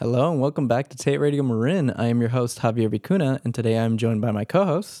Hello and welcome back to Tate Radio Marin. I am your host, Javier Vicuna, and today I'm joined by my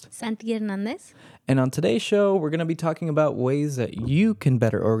co-host, Santi Hernandez. And on today's show, we're going to be talking about ways that you can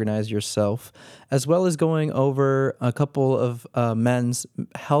better organize yourself, as well as going over a couple of men's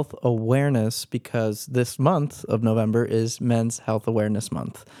health awareness, because this month of November is Men's Health Awareness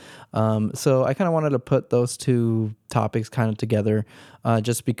Month. So I kind of wanted to put those two topics kind of together,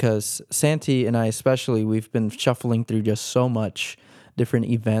 just because Santi and I especially, we've been shuffling through just so much different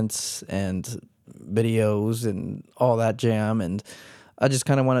events and videos and all that jam, and I just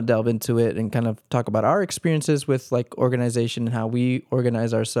kind of want to delve into it and kind of talk about our experiences with like organization and how we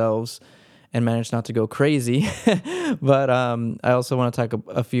organize ourselves and manage not to go crazy. But I also want to talk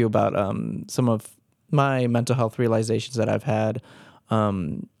a few about some of my mental health realizations that I've had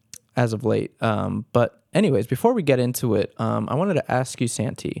as of late. But anyways, before we get into it, I wanted to ask you,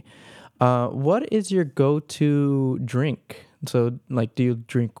 Santi, what is your go-to drink? So, like, do you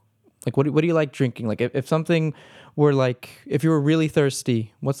drink, like, what do you like drinking? Like, if something were like, if you were really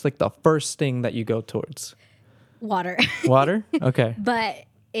thirsty, what's like the first thing that you go towards? Water. Water? Okay. But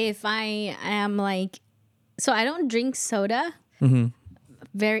if I am like, so I don't drink soda. Mm-hmm.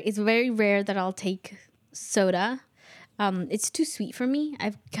 It's very rare that I'll take soda. It's too sweet for me.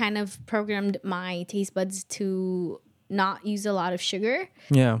 I've kind of programmed my taste buds to not use a lot of sugar.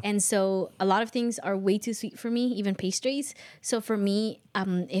 Yeah. And so a lot of things are way too sweet for me, even pastries. So for me,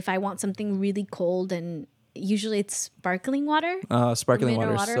 if I want something really cold, and usually it's sparkling water. Sparkling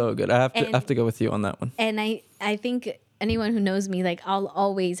water is so good. I have to go with you on that one. And I think anyone who knows me, like, I'll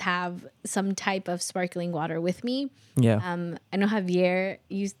always have some type of sparkling water with me. Yeah. I know Javier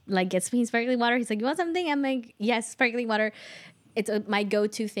gets me sparkling water. He's like, "You want something?" I'm like, "Yes, sparkling water." It's my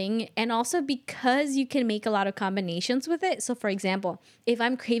go-to thing. And also because you can make a lot of combinations with it. So for example, if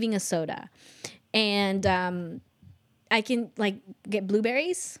I'm craving a soda and I can like get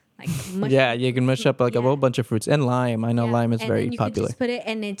blueberries, like Yeah, you can mush up like a whole bunch of fruits and lime. I know lime is very and you popular. can just put it,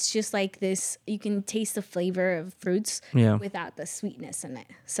 and it's just like this. You can taste the flavor of fruits without the sweetness in it.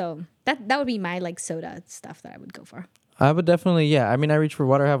 So that would be my like soda stuff that I would go for. I would definitely, yeah. I mean, I reach for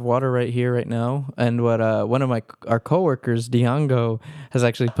water. I have water right here, right now. And what one of our coworkers, Diongo, has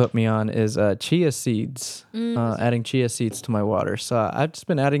actually put me on is chia seeds. Adding chia seeds to my water. So I've just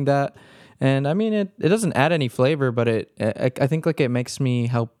been adding that, and I mean, it doesn't add any flavor, but I think like it makes me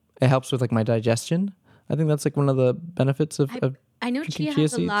help. It helps with like my digestion. I think that's like one of the benefits of I know drinking chia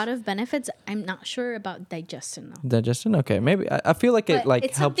has seeds. a lot of benefits. I'm not sure about digestion though. Digestion, okay, maybe I feel like it like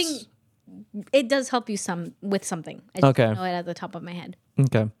it's helps. something. It does help you with something. I just don't know it at the top of my head.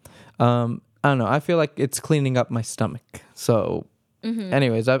 Okay. I don't know. I feel like it's cleaning up my stomach. So,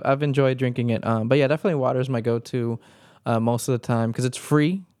 anyways, I've enjoyed drinking it. But yeah, definitely water is my go-to most of the time because it's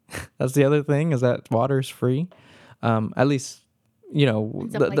free. That's the other thing, is that water is free. At least, you know,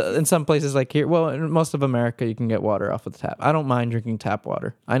 in some places like here. Well, in most of America, you can get water off of the tap. I don't mind drinking tap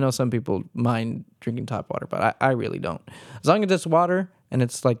water. I know some people mind drinking tap water, but I really don't. As long as it's water and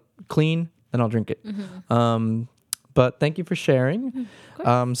it's like clean, then I'll drink it. But thank you for sharing.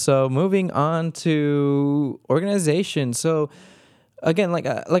 So moving on to organization. So again, like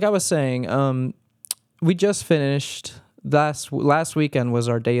I was saying, we just finished last weekend was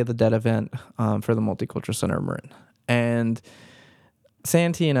our Day of the Dead event for the Multicultural Center of Marin, and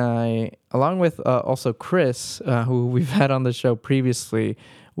Santi and I, along with also Chris, who we've had on the show previously,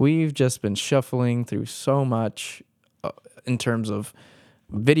 we've just been shuffling through so much in terms of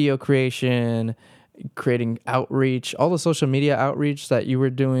video creation, creating outreach, all the social media outreach that you were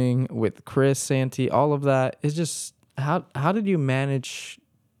doing with Chris, Santi, all of that is just, how did you manage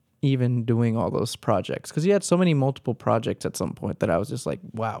even doing all those projects? Because you had so many multiple projects at some point that I was just like,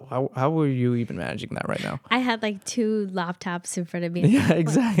 wow, how were you even managing that right now? I had like 2 laptops in front of me. Yeah,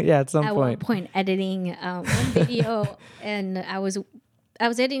 exactly. Yeah, at one point editing one video, and I was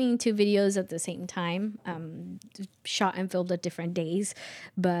editing 2 videos at the same time, shot and filmed at different days,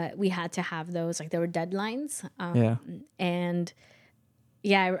 but we had to have those, like there were deadlines. And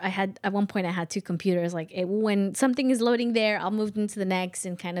yeah, I had, at one point I had 2 computers, like when something is loading there, I'll move into the next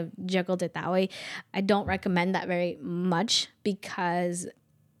and kind of juggled it that way. I don't recommend that very much because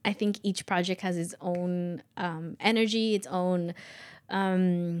I think each project has its own energy, its own,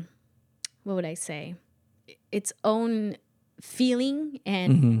 what would I say? Its own feeling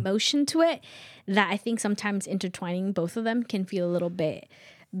and emotion to it, that I think sometimes intertwining both of them can feel a little bit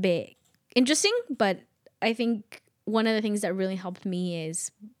interesting. But I think one of the things that really helped me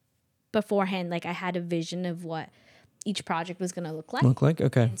is beforehand, like I had a vision of what each project was going to look like.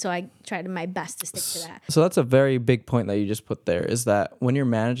 Okay. And so I tried my best to stick to that. So that's a very big point that you just put there, is that when you're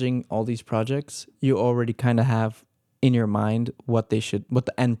managing all these projects, you already kind of have in your mind what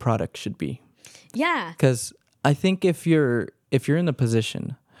the end product should be. Yeah. Because I think if you're in the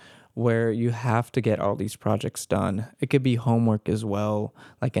position where you have to get all these projects done, it could be homework as well,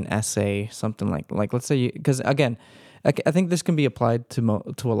 like an essay, something like let's say, because again, I think this can be applied to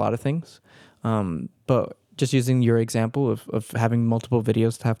a lot of things, but just using your example of having multiple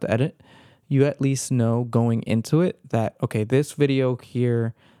videos to have to edit, you at least know going into it that, okay, this video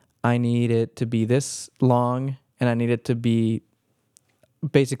here, I need it to be this long and I need it to be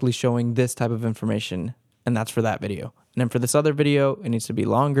basically showing this type of information, and that's for that video. And then for this other video, it needs to be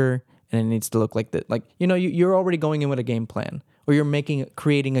longer and it needs to look like that. Like, you're already going in with a game plan, or you're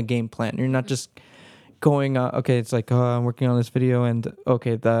creating a game plan. You're not just going, okay, it's like, I'm working on this video and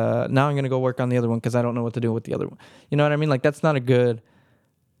okay, now I'm going to go work on the other one because I don't know what to do with the other one. You know what I mean? Like, that's not a good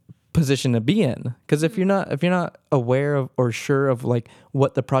position to be in, because if you're not aware of or sure of like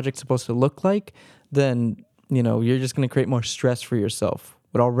what the project's supposed to look like, then you're just going to create more stress for yourself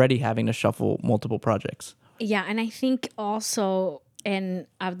with already having to shuffle multiple projects. Yeah, and I think also, and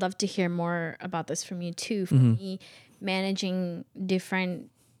I'd love to hear more about this from you too, for me, managing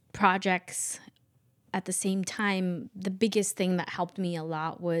different projects at the same time, the biggest thing that helped me a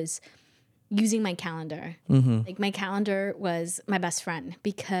lot was using my calendar. Like, my calendar was my best friend,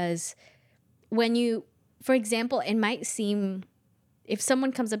 because for example, it might seem, if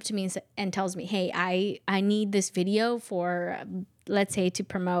someone comes up to me and tells me, hey, I need this video for, let's say, to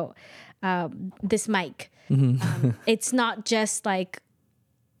promote this mic. It's not just like,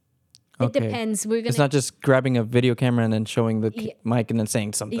 it depends. It's not just grabbing a video camera and then showing the mic and then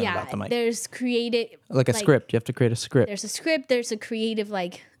saying something about the mic. There's creative, like a script. You have to create a script. There's a script. There's a creative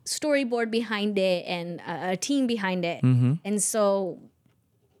like storyboard behind it and a team behind it. And so,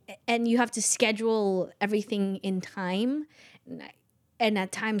 and you have to schedule everything in time. And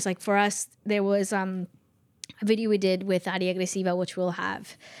at times, like for us, there was a video we did with Aria Agresiva, which we'll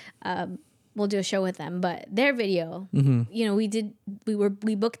have. We'll do a show with them, but their video, we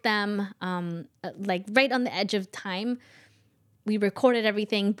booked them like right on the edge of time. We recorded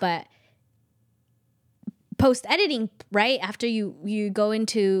everything, but post editing, right after you go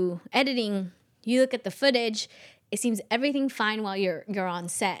into editing, you look at the footage. It seems everything fine while you're on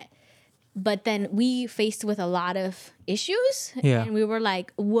set, but then we faced with a lot of issues, and we were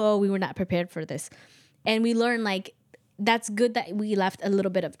like, "Whoa, we were not prepared for this," and we learned like that's good that we left a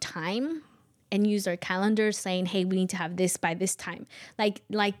little bit of time and use our calendars saying, hey, we need to have this by this time, like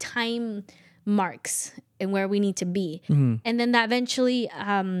time marks and where we need to be. And then that eventually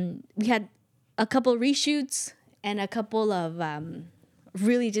we had a couple reshoots and a couple of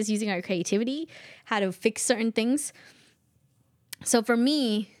really just using our creativity, how to fix certain things. So for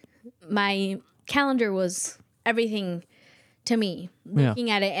me, my calendar was everything to me, looking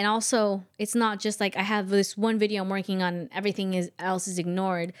at it. And also, it's not just like I have this one video I'm working on, everything else is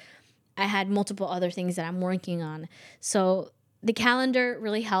ignored. I had multiple other things that I'm working on. So the calendar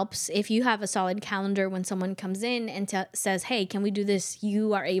really helps. If you have a solid calendar, when someone comes in and says, hey, can we do this?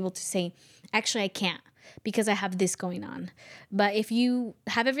 You are able to say, actually, I can't because I have this going on. But if you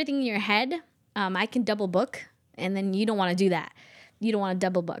have everything in your head, I can double book, and then you don't want to do that. You don't want to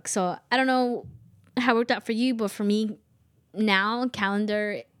double book. So I don't know how it worked out for you, but for me now,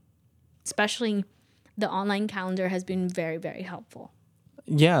 calendar, especially the online calendar, has been very, very helpful.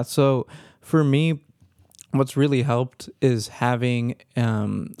 Yeah, so for me, what's really helped is having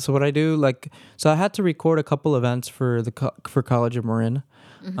so what I do, I had to record a couple events for College of Marin,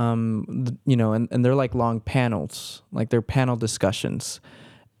 and they're like long panels, like they're panel discussions,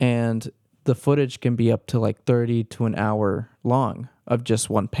 and the footage can be up to like 30 to an hour long of just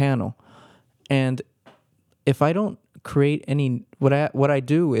one panel. And if I don't create any, what I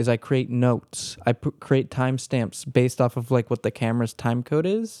do is I create notes. I create timestamps based off of like what the camera's time code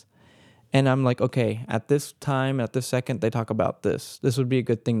is. And I'm like, okay, at this time, at this second, they talk about this. This would be a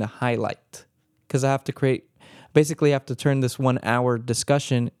good thing to highlight, because I have to turn this 1 hour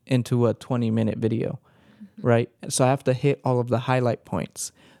discussion into a 20-minute video, right? So I have to hit all of the highlight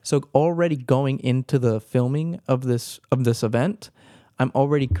points. So already going into the filming of this event, I'm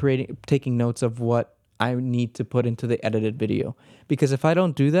already taking notes of what I need to put into the edited video. Because if I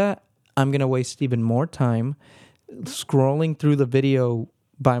don't do that, I'm going to waste even more time scrolling through the video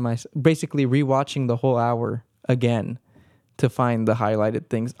basically rewatching the whole hour again to find the highlighted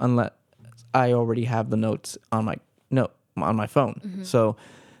things, unless I already have the notes on my phone. So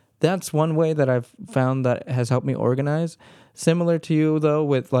that's one way that I've found that has helped me organize. Similar to you though,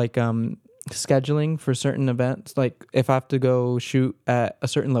 with like scheduling for certain events. Like if I have to go shoot at a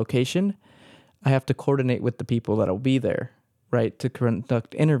certain location, I have to coordinate with the people that'll be there, right, to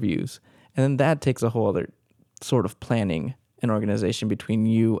conduct interviews. And then that takes a whole other sort of planning and organization between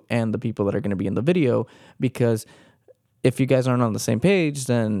you and the people that are going to be in the video, because if you guys aren't on the same page,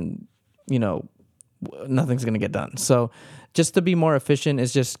 then, nothing's going to get done. So just to be more efficient,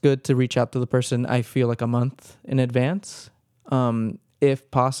 it's just good to reach out to the person, I feel like, a month in advance, if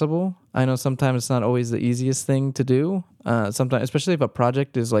possible. I know sometimes it's not always the easiest thing to do. Sometimes, especially if a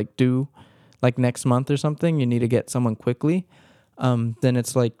project is like due like next month or something, you need to get someone quickly. Then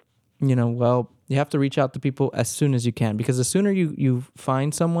it's like, you have to reach out to people as soon as you can, because the sooner you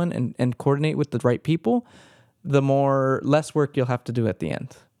find someone and coordinate with the right people, the less work you'll have to do at the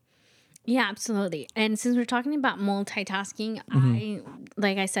end. Yeah, absolutely. And since we're talking about multitasking,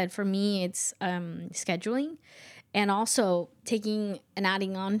 like I said, for me, it's scheduling, and also taking and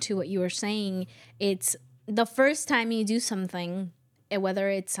adding on to what you were saying. It's the first time you do something, whether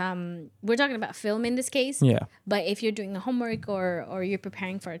it's we're talking about film in this case. Yeah. But if you're doing the homework or you're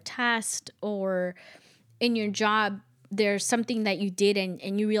preparing for a test, or in your job, there's something that you did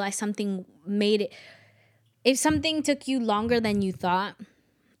and you realize something made it. If something took you longer than you thought,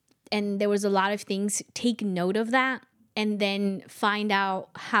 and there was a lot of things, take note of that and then find out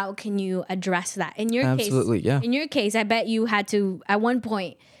how can you address that. In your Absolutely, case, yeah. In your case, I bet you had to at one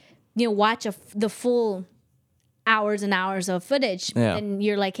point, watch the full hours and hours of footage. Yeah. And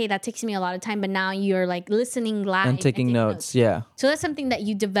you're like, hey, that takes me a lot of time. But now you're like listening live And taking notes. Yeah. So that's something that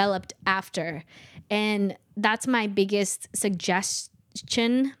you developed after. And that's my biggest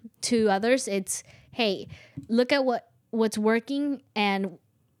suggestion to others. It's, hey, look at what's working and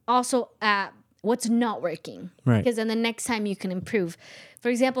also at what's not working. Right. Because then the next time you can improve. For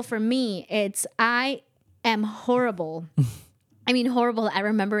example, for me, I am horrible. I mean, horrible at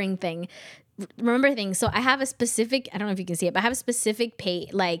remember things. So I have a specific, I don't know if you can see it, but I have a specific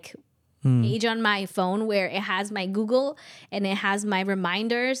page on my phone where it has my Google and it has my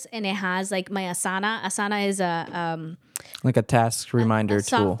reminders and it has like my Asana. Asana is like a task reminder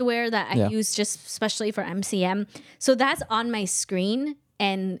tool. Software that I use just especially for MCM. So that's on my screen,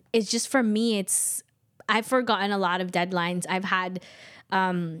 and it's just, for me, I've forgotten a lot of deadlines. I've had,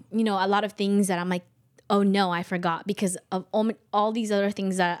 a lot of things that I'm like, oh no, I forgot because of all these other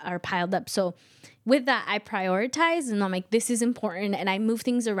things that are piled up. So with that, I prioritize and I'm like, this is important, and I move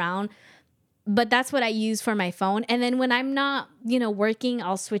things around. But that's what I use for my phone. And then when I'm not, working,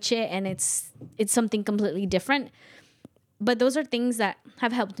 I'll switch it and it's something completely different. But those are things that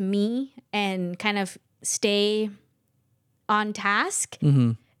have helped me and kind of stay on task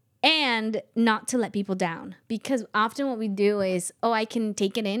and not to let people down. Because often what we do is, I can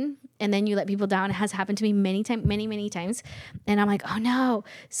take it in, and then you let people down. It has happened to me many times. And I'm like, oh no.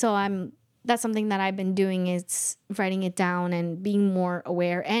 So that's something that I've been doing, is writing it down and being more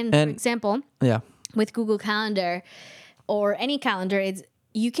aware. And for example, with Google Calendar or any calendar,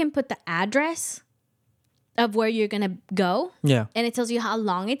 you can put the address of where you're going to go. Yeah. And it tells you how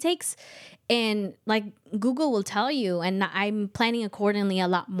long it takes. And like Google will tell you, and I'm planning accordingly a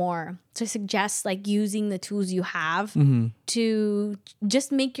lot more. So I suggest like using the tools you have to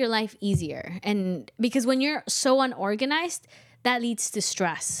just make your life easier. And because when you're so unorganized, that leads to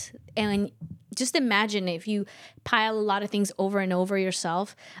stress. And just imagine if you pile a lot of things over and over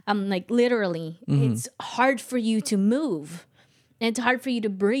yourself, like literally, it's hard for you to move. And it's hard for you to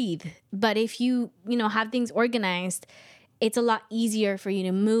breathe. But if you have things organized, it's a lot easier for you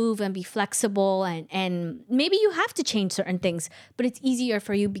to move and be flexible. And maybe you have to change certain things, but it's easier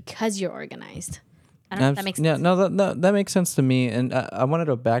for you because you're organized. I don't know if that makes sense. Yeah, no, that makes sense to me. And I wanted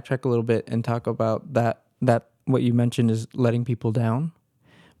to backtrack a little bit and talk about that what you mentioned is letting people down,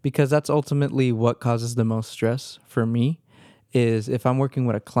 because that's ultimately what causes the most stress for me. Is if I'm working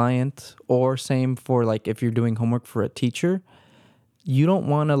with a client, or same for like if you're doing homework for a teacher, you don't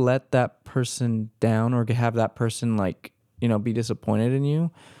want to let that person down or have that person like, be disappointed in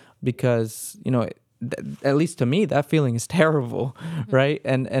you, because, at least to me, that feeling is terrible. Right.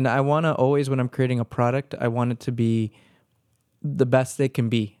 And I want to always, when I'm creating a product, I want it to be the best it can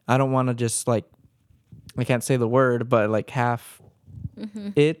be. I don't want to just like, I can't say the word, but like half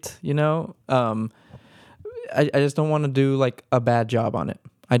it, I just don't want to do like a bad job on it.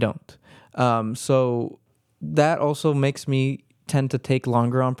 I don't. So that also makes me tend to take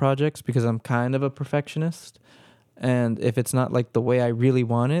longer on projects, because I'm kind of a perfectionist. And if it's not like the way I really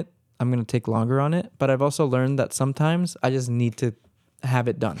want it, I'm going to take longer on it. But I've also learned that sometimes I just need to have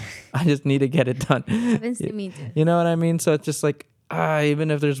it done. I just need to get it done. Happens to me too. You know what I mean? So it's just like,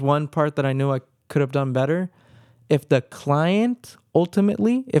 even if there's one part that I knew I could have done better, if the client,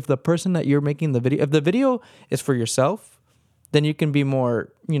 ultimately, if the person that you're making the video, if the video is for yourself, then you can be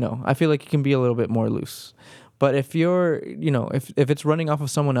more, I feel like you can be a little bit more loose. But if you're, if it's running off of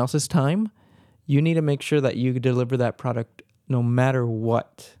someone else's time, you need to make sure that you deliver that product no matter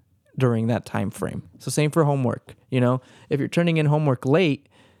what during that time frame. So same for homework. If you're turning in homework late,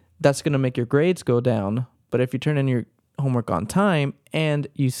 that's going to make your grades go down. But if you turn in your homework on time and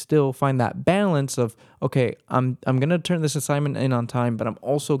you still find that balance of, okay, I'm going to turn this assignment in on time, but I'm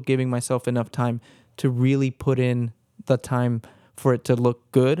also giving myself enough time to really put in the time for it to look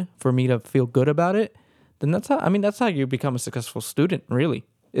good, for me to feel good about it, then that's how you become a successful student, really.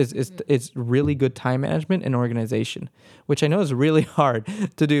 It's really good time management and organization, which I know is really hard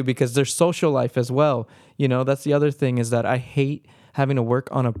to do because there's social life as well. That's the other thing, is that I hate having to work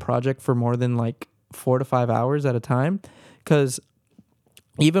on a project for more than like 4 to 5 hours at a time, because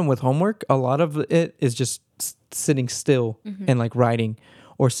even with homework, a lot of it is just sitting still and like writing,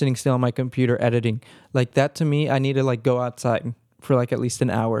 or sitting still on my computer editing. Like that, to me, I need to like go outside for like at least an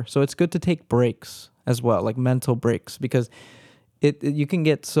hour. So it's good to take breaks as well, like mental breaks, because you can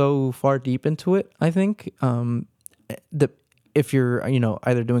get so far deep into it, I think, if you're,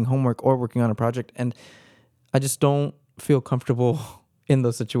 either doing homework or working on a project. And I just don't feel comfortable in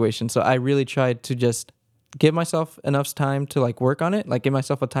those situations. So I really tried to just give myself enough time to like work on it, like give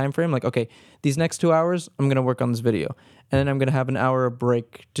myself a time frame, like, okay, these next 2 hours, I'm going to work on this video. And then I'm going to have an hour of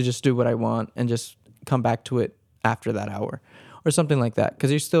break to just do what I want and just come back to it after that hour or something like that.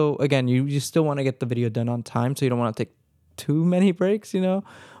 Because you still want to get the video done on time. So you don't want to take too many breaks,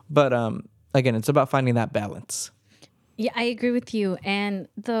 but again, it's about finding that balance. Yeah, I agree with you. And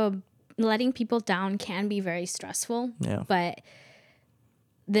the letting people down can be very stressful. Yeah. But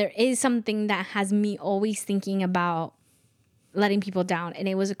there is something that has me always thinking about letting people down. And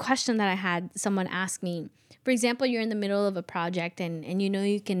it was a question that I had someone ask me. For example, you're in the middle of a project and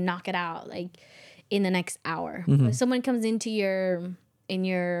you can knock it out like in the next hour. But someone comes into your I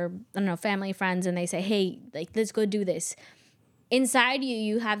don't know, family, friends, and they say, hey, like, let's go do this. Inside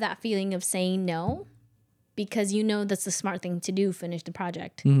you have that feeling of saying no, because that's the smart thing to do, finish the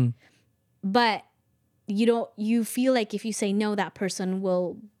project. But you feel like if you say no, that person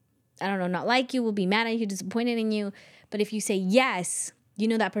will, I don't know, not like you, will be mad at you, disappointed in you. But if you say yes,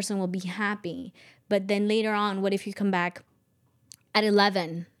 that person will be happy. But then later on, what if you come back at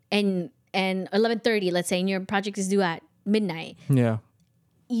 11 and 11:30, let's say, and your project is due at midnight? Yeah.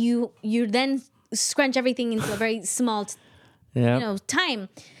 You then scrunch everything into a very small time.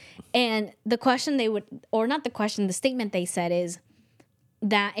 And the question the statement they said is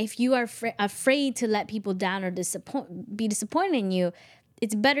that if you are afraid to let people down or be disappointed in you,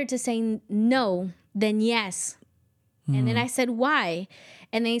 it's better to say no than yes. And then I said, why?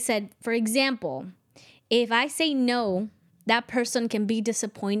 And they said, for example, if I say no, that person can be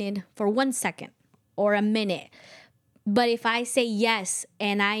disappointed for 1 second or a minute. But if I say yes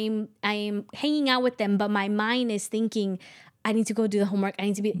and I'm hanging out with them, but my mind is thinking, I need to go do the homework, I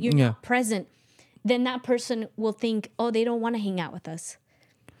need to be, you're not present, then that person will think, oh, they don't want to hang out with us,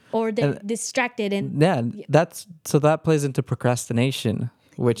 or they're distracted. And that plays into procrastination,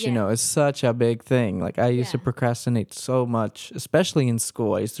 which is such a big thing. Like I used to procrastinate so much, especially in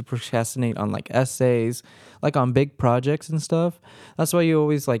school. I used to procrastinate on like essays, like on big projects and stuff. That's why you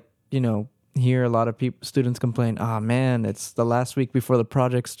always hear a lot of students complain, man, it's the last week before the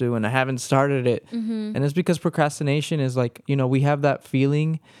project's due and I haven't started it. And it's because procrastination is like, we have that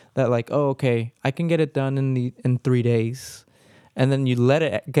feeling that like, oh, okay, I can get it done in 3 days. And then you let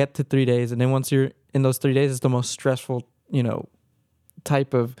it get to 3 days. And then once you're in those 3 days, it's the most stressful, it's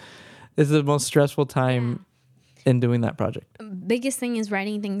the most stressful time in doing that project. Biggest thing is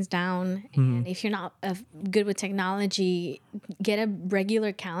writing things down. And if you're not good with technology, get a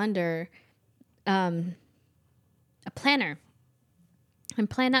regular calendar, a planner, and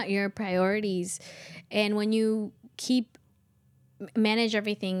plan out your priorities. And when you manage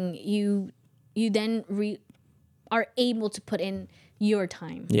everything, you then are able to put in your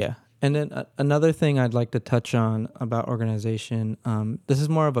time. Yeah. And then another thing I'd like to touch on about organization, this is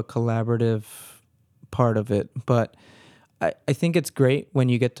more of a collaborative part of it, but I think it's great when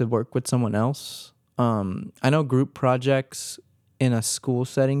you get to work with someone else. I know group projects in a school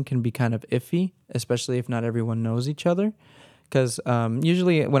setting can be kind of iffy, especially if not everyone knows each other. Because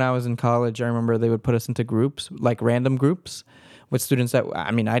usually when I was in college, I remember they would put us into groups, like random groups with students that,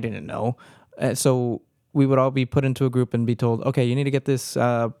 I didn't know. So we would all be put into a group and be told, okay, you need to get this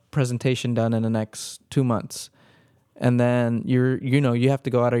presentation done in the next 2 months. And then you have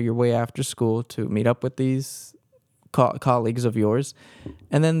to go out of your way after school to meet up with these colleagues of yours.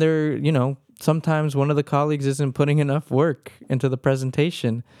 And then sometimes one of the colleagues isn't putting enough work into the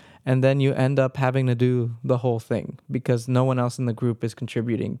presentation. And then you end up having to do the whole thing because no one else in the group is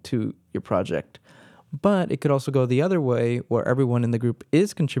contributing to your project. But it could also go the other way where everyone in the group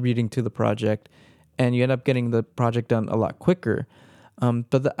is contributing to the project and you end up getting the project done a lot quicker.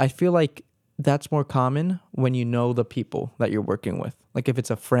 I feel like that's more common when you know the people that you're working with. Like if it's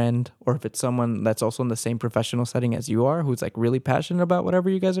a friend or if it's someone that's also in the same professional setting as you are, who's like really passionate about whatever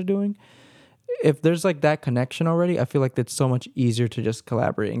you guys are doing. If there's like that connection already, I feel like it's so much easier to just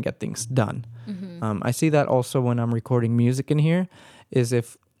collaborate and get things done. I see that also when I'm recording music in here, is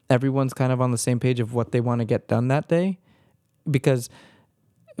if everyone's kind of on the same page of what they want to get done that day. Because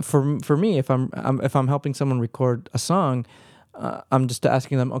for me, if I'm helping someone record a song, I'm just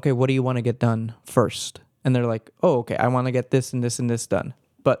asking them, okay, what do you want to get done first? And they're like, oh, okay, I want to get this and this and this done.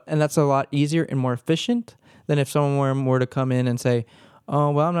 And that's a lot easier and more efficient than if someone were to come in and say, oh,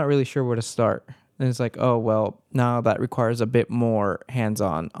 well, I'm not really sure where to start. And it's like, oh, well, now that requires a bit more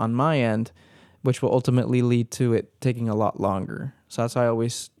hands-on on my end, which will ultimately lead to it taking a lot longer. So that's why I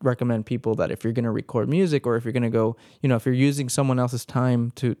always recommend people that if you're going to record music or if you're going to go, if you're using someone else's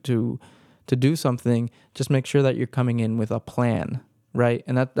time to do something, just make sure that you're coming in with a plan, right?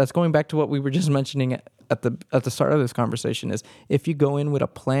 And that's going back to what we were just mentioning at the start of this conversation is if you go in with a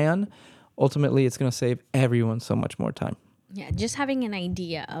plan, ultimately it's going to save everyone so much more time. Yeah, just having an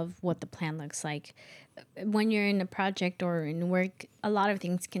idea of what the plan looks like. When you're in a project or in work, a lot of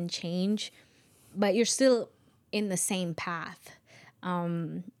things can change, but you're still in the same path.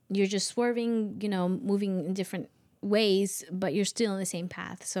 You're just swerving, moving in different ways, but you're still in the same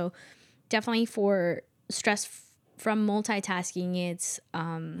path. So definitely for stress from multitasking, it's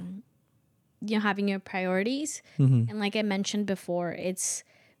having your priorities. And like I mentioned before, it's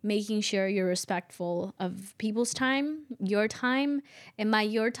making sure you're respectful of people's time, your time. And by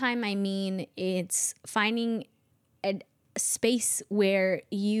your time, I mean it's finding a space where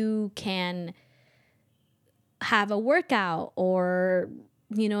you can have a workout or,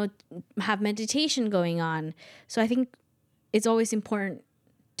 have meditation going on. So I think it's always important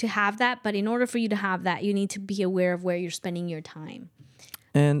to have that. But in order for you to have that, you need to be aware of where you're spending your time.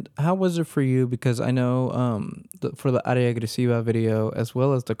 And how was it for you? Because I know for the Área Agresiva video, as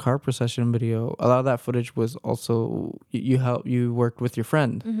well as the car procession video, a lot of that footage was also you worked with your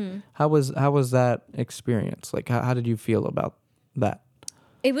friend. Mm-hmm. How was that experience? Like, how did you feel about that?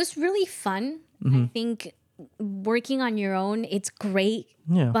 It was really fun. I think working on your own, it's great.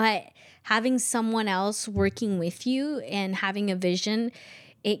 Yeah. But having someone else working with you and having a vision,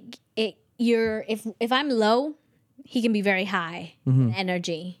 if I'm low, he can be very high in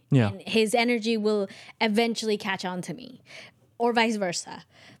energy. Yeah. And his energy will eventually catch on to me or vice versa.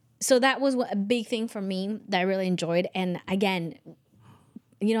 So that was a big thing for me that I really enjoyed. And again,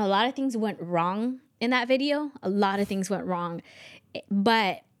 a lot of things went wrong in that video. A lot of things went wrong.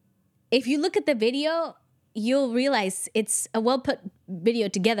 But if you look at the video, you'll realize it's a well put video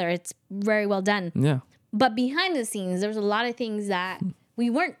together. It's very well done. Yeah. But behind the scenes, there's a lot of things that we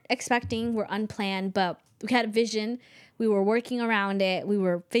weren't expecting, were unplanned, but we had a vision. We were working around it. We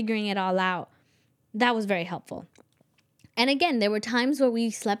were figuring it all out. That was very helpful. And again, there were times where we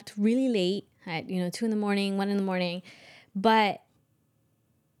slept really late at 2 a.m, 1 a.m, but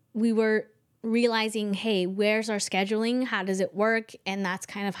we were realizing, hey, where's our scheduling? How does it work? And that's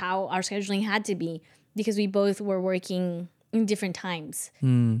kind of how our scheduling had to be because we both were working in different times.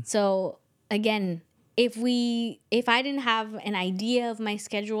 So again, if I didn't have an idea of my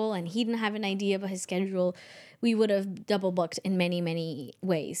schedule and he didn't have an idea of his schedule, we would have double booked in many, many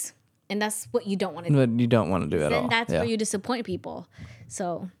ways. And that's what you don't want to do. But you don't want to do at all. Then that's where you disappoint people.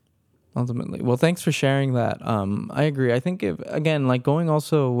 So ultimately, well, thanks for sharing that. I agree. I think going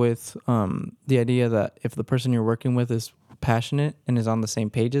also with the idea that if the person you're working with is passionate and is on the same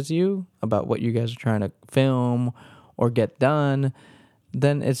page as you about what you guys are trying to film or get done,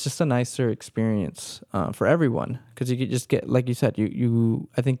 then it's just a nicer experience for everyone because you could just get, like you said,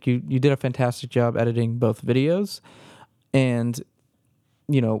 I think you did a fantastic job editing both videos, and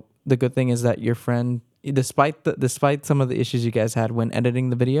the good thing is that your friend, despite some of the issues you guys had when editing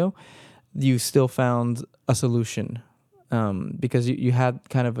the video, you still found a solution because you had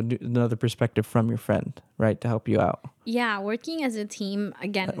kind of another perspective from your friend, right, to help you out. Yeah, working as a team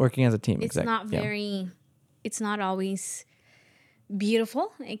again. Working as a team, it's exactly. It's not always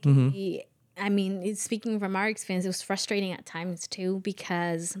beautiful. It can be. I mean, speaking from our experience, it was frustrating at times too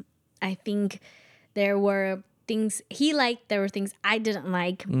because I think there were things he liked, there were things I didn't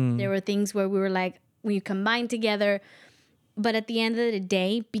like. There were things where we were like, we combined together. But at the end of the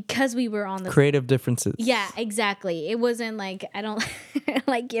day, because we were on the creative differences. Yeah, exactly. It wasn't like, I don't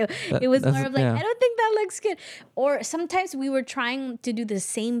like you. It was more of like, I don't think that looks good. Or sometimes we were trying to do the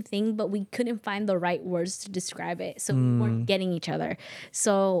same thing, but we couldn't find the right words to describe it. So we weren't getting each other.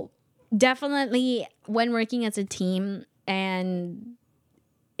 So definitely when working as a team, and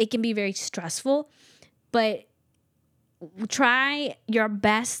it can be very stressful, but try your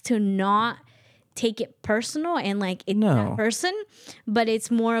best to not take it personal and like it's that No. person, but it's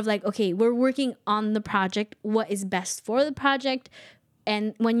more of like, okay, we're working on the project, what is best for the project.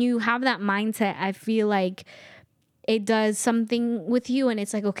 And when you have that mindset, I feel like it does something with you, and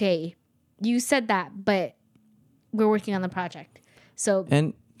it's like, okay, you said that, but we're working on the project. So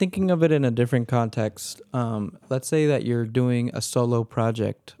And thinking of it in a different context, let's say that you're doing a solo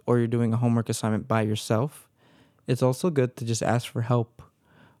project or you're doing a homework assignment by yourself. It's also good to just ask for help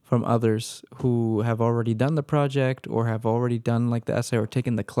from others who have already done the project or have already done like the essay or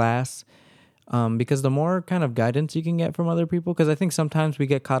taken the class. Because the more kind of guidance you can get from other people, because I think sometimes we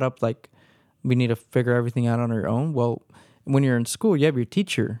get caught up like we need to figure everything out on our own. Well, when you're in school, you have your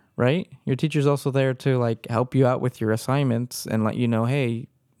teacher, right? Your teacher's also there to like help you out with your assignments and let you know, hey,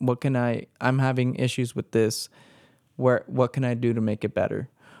 I'm having issues with this. What can I do to make it better?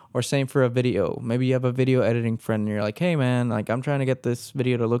 Or same for a video. Maybe you have a video editing friend and you're like, hey man, like I'm trying to get this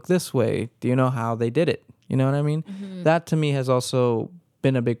video to look this way. Do you know how they did it? You know what I mean? That to me has also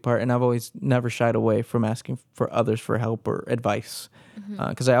been a big part, and I've always never shied away from asking for others for help or advice,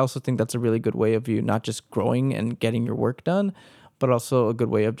 because I also think that's a really good way of you not just growing and getting your work done, but also a good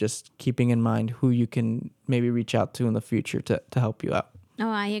way of just keeping in mind who you can maybe reach out to in the future to help you out. oh,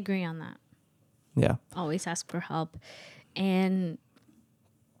 I agree on that. Yeah. Always ask for help. And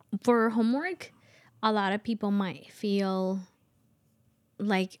for homework, a lot of people might feel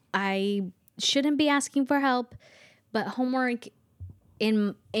like I shouldn't be asking for help, but homework,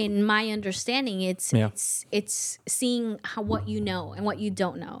 in my understanding, Yeah. it's seeing what you know and what you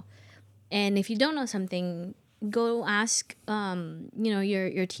don't know. And if you don't know something, go ask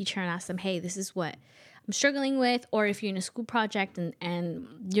your teacher and ask them, hey, this is what I'm struggling with. Or if you're in a school project and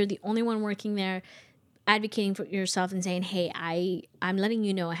you're the only one working there, advocating for yourself and saying, hey, I'm letting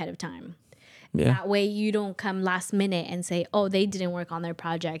you know ahead of time. Yeah. That way you don't come last minute and say, oh, they didn't work on their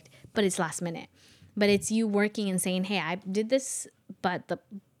project, but it's last minute. But it's you working and saying, hey, I did this, but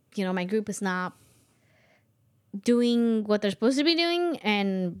my group is not doing what they're supposed to be doing,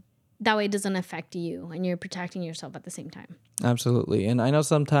 and that way it doesn't affect you and you're protecting yourself at the same time. Absolutely. And I know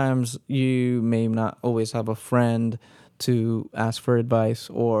sometimes you may not always have a friend to ask for advice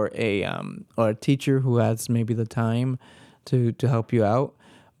or a teacher who has maybe the time to help you out.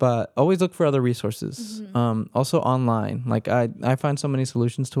 But always look for other resources. Also online. Like I find so many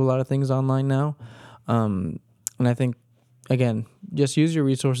solutions to a lot of things online now. And I think again, just use your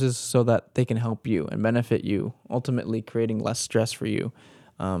resources so that they can help you and benefit you, ultimately creating less stress for you.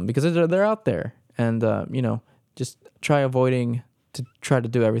 Because they're out there, and just try avoiding to try to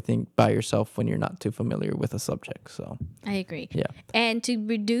do everything by yourself when you're not too familiar with a subject. So I agree. yeah. And to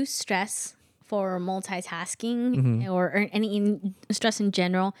reduce stress for multitasking or any stress in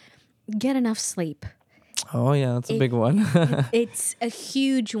general, get enough sleep. Oh yeah, that's a big one. It's a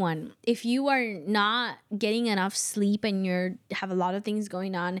huge one. If you are not getting enough sleep and you have a lot of things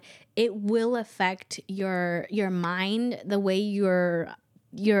going on, it will affect your mind, the way you're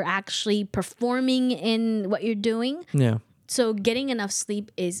actually performing in what you're doing. Yeah. So getting enough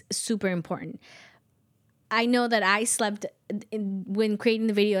sleep is super important. I know that I slept when creating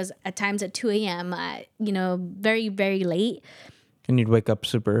the videos at times at 2 a.m., very, very late. And you'd wake up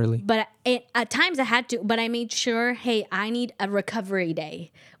super early. But at times I had to, but I made sure, hey, I need a recovery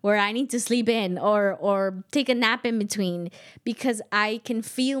day where I need to sleep in or take a nap in between, because I can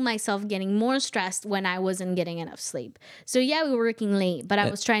feel myself getting more stressed when I wasn't getting enough sleep. So yeah, we were working late, but I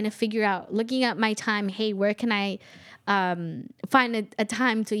was trying to figure out, looking at my time, hey, where can I find a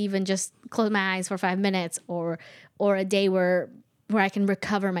time to even just close my eyes for 5 minutes or a day where I can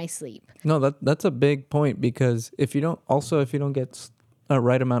recover my sleep. No, that's a big point, because if you don't get a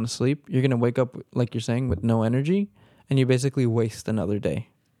right amount of sleep, you're gonna wake up, like you're saying, with no energy, and you basically waste another day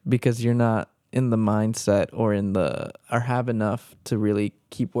because you're not in the mindset or have enough to really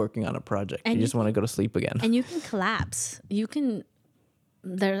keep working on a project. And you just want to go to sleep again. And you can collapse.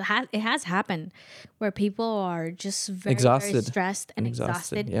 It has happened where people are just very stressed and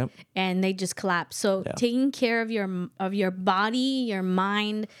exhausted. Yep. And they just collapse. So taking care of your body, your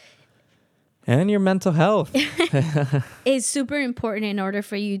mind, and your mental health is super important in order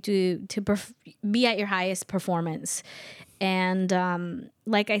for you to be at your highest performance. And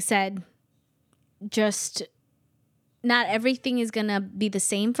like I said, just not everything is gonna be the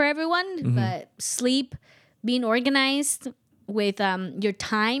same for everyone, but sleep, being organized with your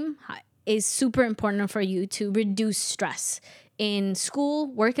time is super important for you to reduce stress in school,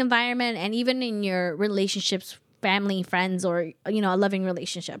 work environment, and even in your relationships, family, friends, or a loving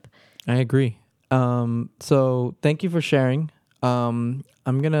relationship. I agree. So thank you for sharing. I'm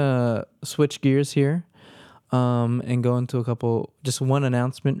gonna switch gears here, and go into just one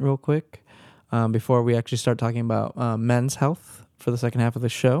announcement real quick, before we actually start talking about men's health for the second half of the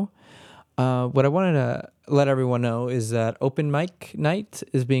show. What I wanted to let everyone know is that open mic night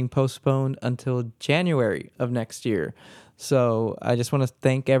is being postponed until January of next year. So I just want to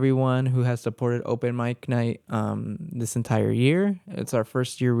thank everyone who has supported open mic night this entire year. It's our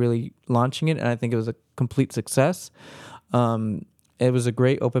first year really launching it, and I think it was a complete success. It was a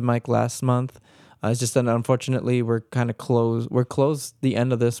great open mic last month. It's just that unfortunately we're kind of closed. We're closed the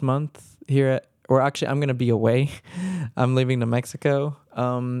end of this month here or actually I'm gonna be away. I'm leaving to Mexico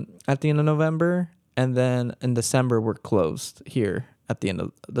at the end of November, and then in December we're closed here at the end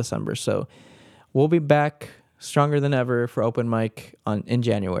of December. So we'll be back stronger than ever for open mic in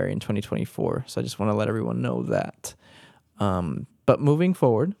January in 2024. So I just want to let everyone know that. But moving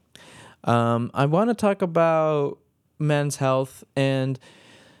forward, I want to talk about men's health, and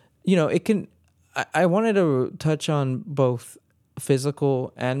it can. I wanted to touch on both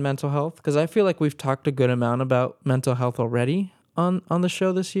physical and mental health because I feel like we've talked a good amount about mental health already on the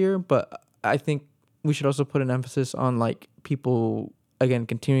show this year, but I think we should also put an emphasis on like people again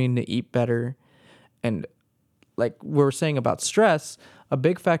continuing to eat better, and like we were saying about stress, a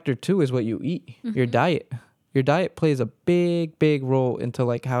big factor too is what you eat, your diet. Your diet plays a big role into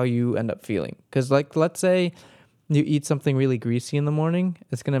like how you end up feeling. Because like let's say you eat something really greasy in the morning,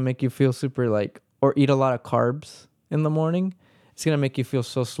 it's gonna make you feel super like, or eat a lot of carbs in the morning, it's gonna make you feel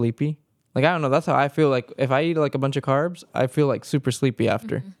so sleepy. Like I don't know, that's how I feel. Like if I eat like a bunch of carbs, I feel like super sleepy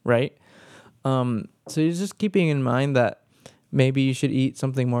after, right? So you're just keeping in mind that maybe you should eat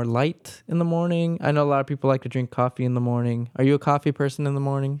something more light in the morning. I know a lot of people like to drink coffee in the morning. Are you a coffee person in the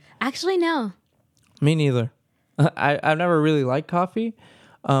morning? Actually, no. Me neither. I've never really liked coffee,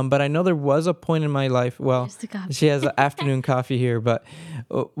 but I know there was a point in my life. Well, Just the coffee. she has afternoon coffee here, but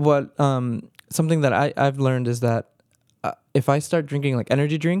what something that I've learned is that if I start drinking like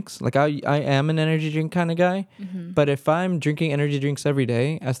energy drinks, like I am an energy drink kind of guy, but if I'm drinking energy drinks every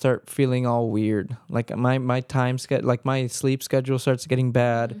day, I start feeling all weird. Like my time schedule, like my sleep schedule starts getting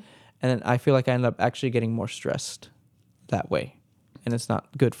bad, and then I feel like I end up actually getting more stressed that way, and it's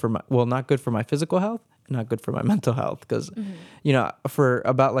not good for not good for my physical health, not good for my mental health because for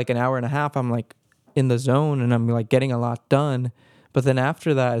about like an hour and a half I'm like in the zone and I'm like getting a lot done, but then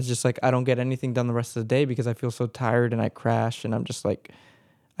after that it's just like I don't get anything done the rest of the day because I feel so tired and I crash and I'm just like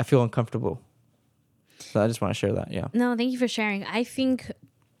I feel uncomfortable. So I just want to share that. Yeah. No, thank you for sharing.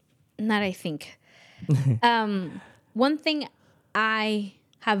 One thing I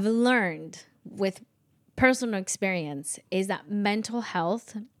have learned with personal experience is that mental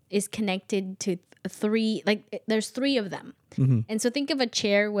health is connected to there's three of them. And so think of a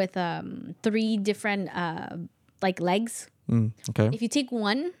chair with three different like legs. Okay. If you take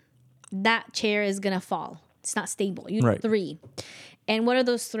one, that chair is gonna fall. It's not stable. You need Right. three. And what are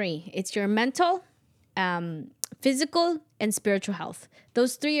those three? It's your mental, physical, and spiritual health.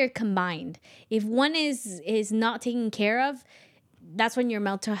 Those three are combined. If one is not taken care of, that's when your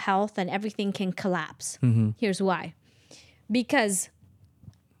mental health and everything can collapse. Here's why. Because,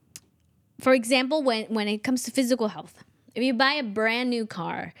 for example, when it comes to physical health, if you buy a brand new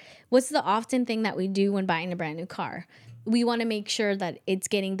car, what's the often thing that we do when buying a brand new car? We want to make sure that it's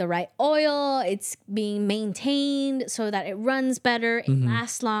getting the right oil, it's being maintained so that it runs better, it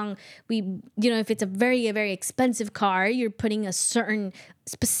lasts long. If it's a very, very expensive car, you're putting a certain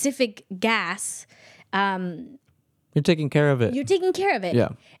specific gas. You're taking care of it. You're taking care of it. Yeah.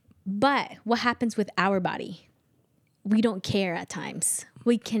 But what happens with our body? We don't care at times.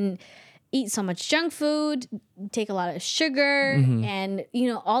 We can eat so much junk food, take a lot of sugar, and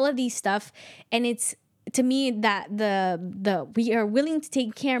all of these stuff. And it's to me that we are willing to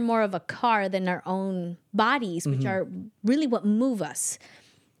take care more of a car than our own bodies, which are really what move us.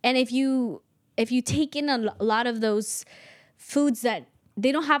 And if you take in a lot of those foods that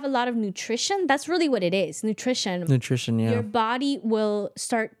they don't have a lot of nutrition, that's really what it is. Nutrition, yeah. your body will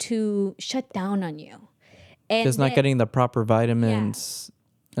start to shut down on you. And It's not getting the proper vitamins.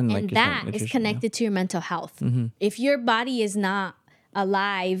 And like that is connected to your mental health. If your body is not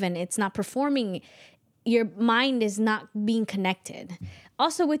alive and it's not performing, your mind is not being connected.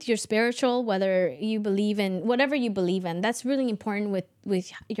 Also with your spiritual, whether you believe in whatever you believe in, that's really important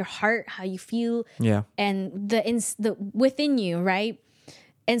with your heart, how you feel, and the within you, right?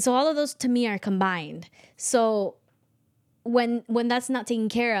 And so all of those to me are combined. So when that's not taken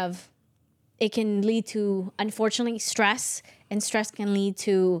care of, it can lead to, unfortunately, stress, and stress can lead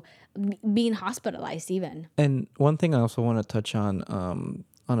to being hospitalized even. And one thing I also want to touch on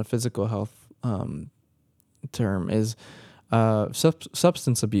on a physical health term is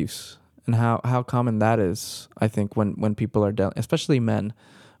substance abuse, and how common that is. I think when people are dealing, especially men,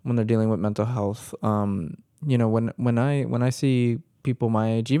 when they're dealing with mental health. When I see people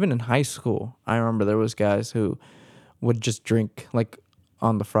my age, even in high school, I remember there was guys who would just drink like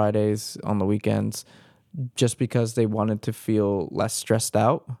on the Fridays, on the weekends, just because they wanted to feel less stressed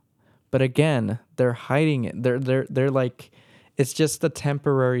out. But again, they're hiding it. They're like, it's just a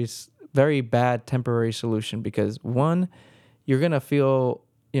temporary, very bad temporary solution, because one, you're gonna feel,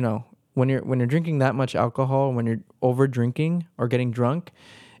 when you're drinking that much alcohol, when you're over drinking or getting drunk,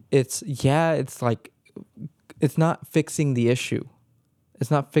 it's like, it's not fixing the issue.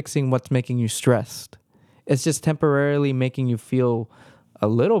 It's not fixing what's making you stressed. It's just temporarily making you feel a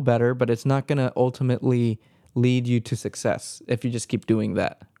little better, but it's not going to ultimately lead you to success if you just keep doing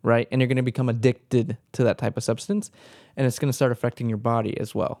that, right? And you're going to become addicted to that type of substance, and it's going to start affecting your body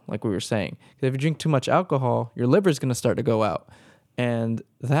as well, like we were saying. 'Cause if you drink too much alcohol, your liver is going to start to go out, and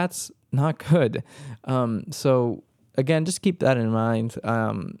that's not good. So again, just keep that in mind.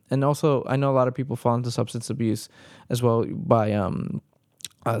 And also, I know a lot of people fall into substance abuse as well by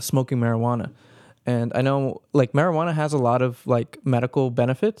smoking marijuana. And I know like marijuana has a lot of like medical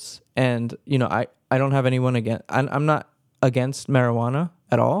benefits, and I don't have anyone against. I'm not against marijuana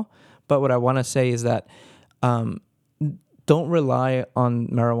at all, but what I want to say is that don't rely on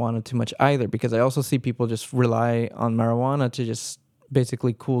marijuana too much either, because I also see people just rely on marijuana to just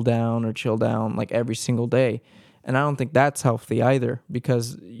basically cool down or chill down like every single day, and I don't think that's healthy either,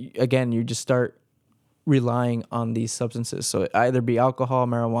 because again, you just start relying on these substances. So it either be alcohol,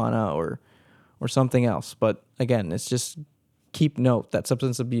 marijuana, or something else. But again, it's just keep note that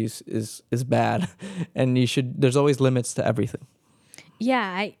substance abuse is bad, and there's always limits to everything.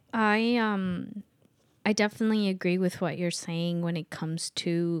 Yeah, I definitely agree with what you're saying when it comes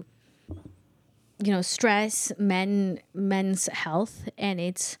to stress, men's health, and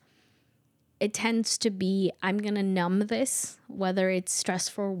it tends to be, I'm going to numb this, whether it's stress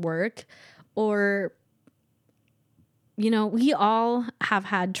for work or we all have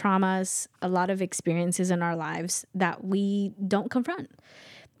had traumas, a lot of experiences in our lives that we don't confront.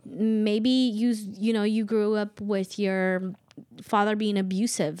 Maybe you grew up with your father being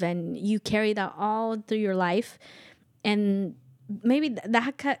abusive, and you carry that all through your life, and maybe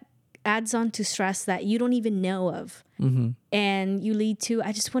that adds on to stress that you don't even know of. Mm-hmm. And you lead to,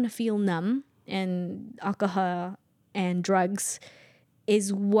 I just want to feel numb, and alcohol and drugs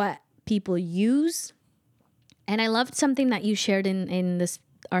is what people use. And I loved something that you shared in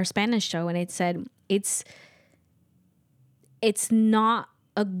our Spanish show, and it said it's not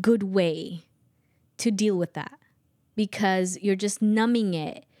a good way to deal with that, because you're just numbing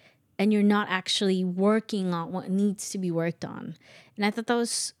it and you're not actually working on what needs to be worked on. And I thought that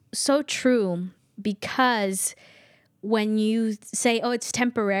was so true, because when you say, oh, it's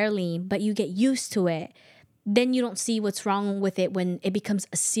temporarily, but you get used to it, then you don't see what's wrong with it when it becomes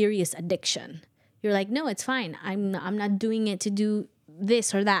a serious addiction. You're like, no, it's fine. I'm not doing it to do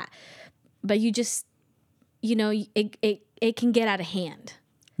this or that. But you just, it can get out of hand.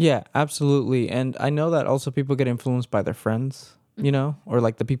 Yeah, absolutely. And I know that also people get influenced by their friends, or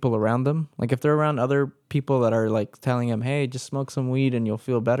like the people around them. Like if they're around other people that are like telling them, hey, just smoke some weed and you'll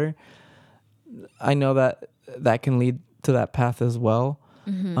feel better. I know that can lead to that path as well.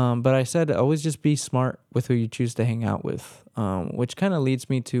 Mm-hmm. But I said always just be smart with who you choose to hang out with, which kind of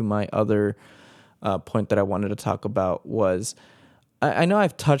leads me to my other point that I wanted to talk about was, I know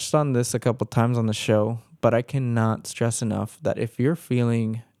I've touched on this a couple times on the show, but I cannot stress enough that if you're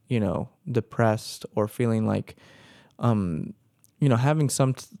feeling, depressed or feeling like, having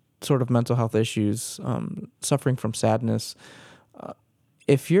some sort of mental health issues, suffering from sadness,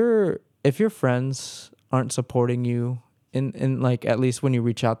 if your friends aren't supporting you in like, at least when you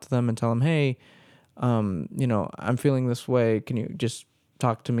reach out to them and tell them, hey, I'm feeling this way, can you just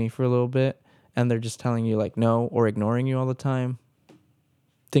talk to me for a little bit? And they're just telling you like no, or ignoring you all the time,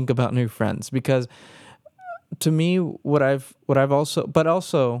 think about new friends. Because to me, what I've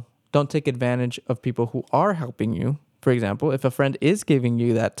also don't take advantage of people who are helping you. For example, if a friend is giving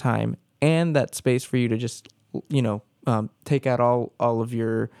you that time and that space for you to just take out all of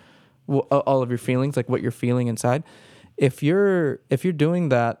your feelings, like what you're feeling inside, if you're doing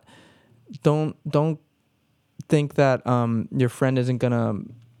that, don't think that your friend isn't gonna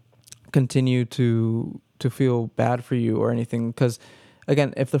continue to feel bad for you or anything. Because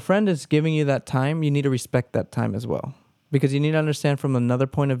again, if the friend is giving you that time, you need to respect that time as well, because you need to understand from another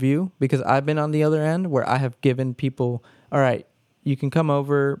point of view. Because I've been on the other end where I have given people, all right, you can come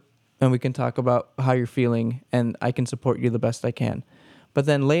over and we can talk about how you're feeling and I can support you the best I can. But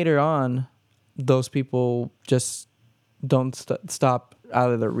then later on, those people just don't stop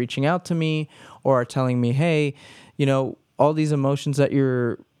either reaching out to me or are telling me, hey, all these emotions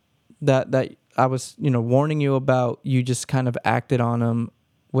that I was, warning you about, you just kind of acted on them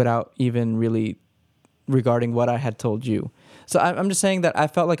without even really regarding what I had told you. So I'm just saying that I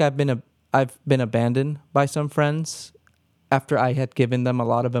felt like I've been abandoned by some friends after I had given them a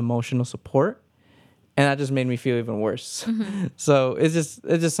lot of emotional support, and that just made me feel even worse. So it's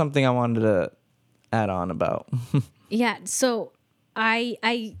just something I wanted to add on about. Yeah, so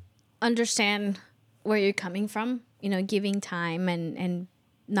I understand where you're coming from, giving time and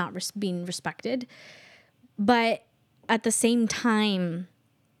not being respected. But at the same time,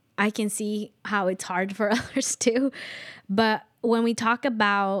 I can see how it's hard for others too. But when we talk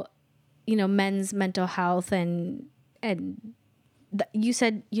about, men's mental health and you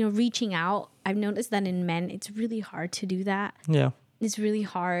said, reaching out, I've noticed that in men, it's really hard to do that. Yeah. It's really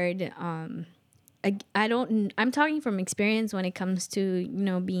hard. I'm talking from experience when it comes to,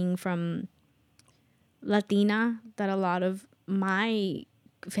 being from Latina, that a lot of my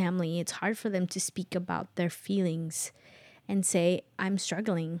family, it's hard for them to speak about their feelings and say, I'm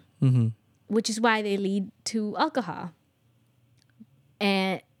struggling, which is why they lead to alcohol.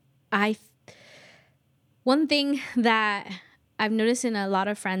 And one thing that I've noticed in a lot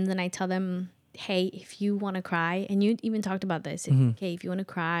of friends, and I tell them, hey, if you want to cry, and you even talked about this, if you want to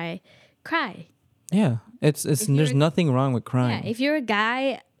cry, cry. Yeah, it's there's nothing wrong with crying. Yeah, if you're a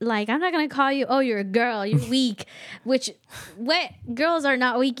guy, like, I'm not gonna call you, oh, you're a girl, you're weak, which girls are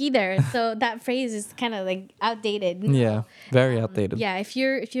not weak either. So that phrase is kind of like outdated. Yeah, very outdated. Yeah, if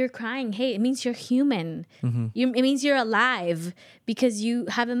you're crying, hey, it means you're human. It means you're alive because you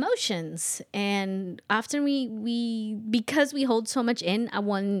have emotions. And often we because we hold so much in,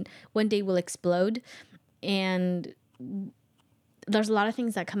 one day will explode, and there's a lot of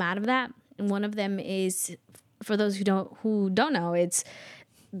things that come out of that. And one of them is, for those who don't know, it's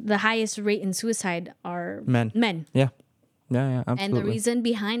the highest rate in suicide are men. Yeah, absolutely. And the reason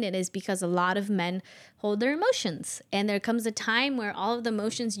behind it is because a lot of men hold their emotions. And there comes a time where all of the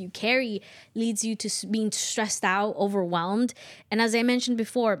emotions you carry leads you to being stressed out, overwhelmed. And as I mentioned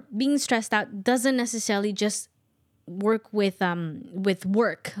before, being stressed out doesn't necessarily just work with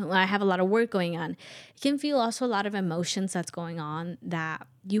work. I have a lot of work going on. It can feel also a lot of emotions that's going on that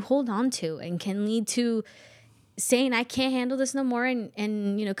you hold on to, and can lead to saying, I can't handle this no more,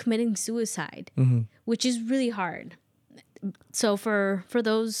 and committing suicide, which is really hard. So for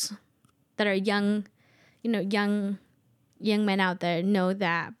those that are young men out there, know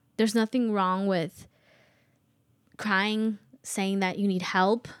that there's nothing wrong with crying, saying that you need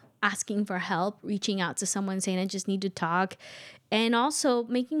help, asking for help, reaching out to someone, saying, I just need to talk. And also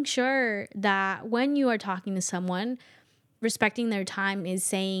making sure that when you are talking to someone, respecting their time is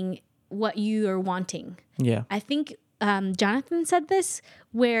saying what you are wanting. Yeah. I think Jonathan said this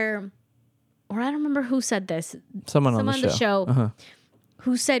or I don't remember who said this. Someone on the show.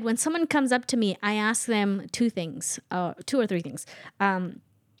 Who said, when someone comes up to me, I ask them two or three things.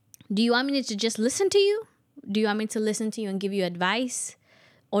 Do you want me to just listen to you? Do you want me to listen to you and give you advice?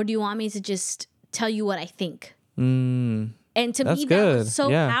 Or do you want me to just tell you what I think? And to me, that was so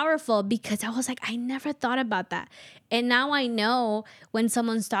powerful, because I was like, I never thought about that. And now I know when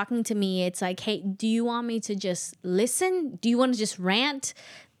someone's talking to me, it's like, hey, do you want me to just listen? Do you want to just rant?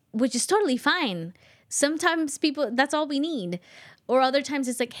 Which is totally fine. Sometimes that's all we need. Or other times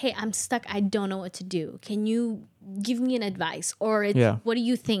it's like, hey, I'm stuck. I don't know what to do. Can you give me an advice? Or what do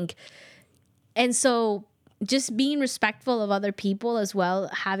you think? And so just being respectful of other people as well,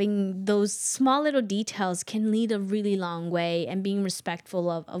 having those small little details can lead a really long way, and being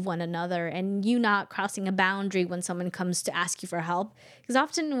respectful of one another, and you not crossing a boundary when someone comes to ask you for help. Because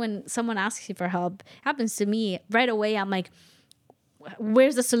often when someone asks you for help, it happens to me right away, I'm like,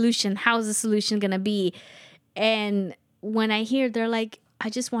 where's the solution? How's the solution going to be? And when I hear they're like, I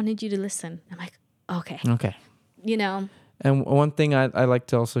just wanted you to listen, I'm like, okay. And one thing I like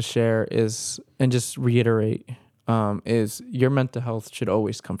to also share is, and just reiterate, is your mental health should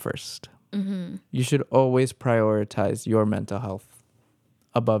always come first. You should always prioritize your mental health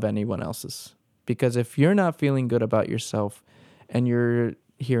above anyone else's. Because if you're not feeling good about yourself, and you're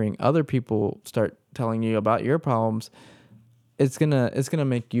hearing other people start telling you about your problems, it's gonna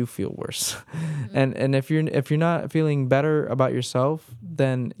make you feel worse. And if you're not feeling better about yourself,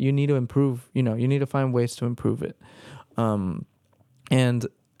 then you need to improve. You need to find ways to improve it. And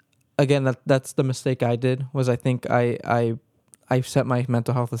again, that's the mistake I did, was I think I set my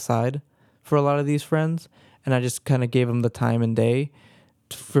mental health aside for a lot of these friends, and I just kind of gave them the time and day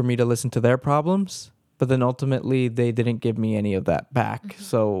for me to listen to their problems. But then ultimately, they didn't give me any of that back.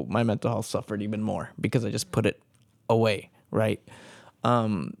 So my mental health suffered even more because I just put it away, right?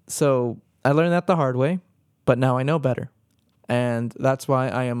 So I learned that the hard way, but now I know better. And that's why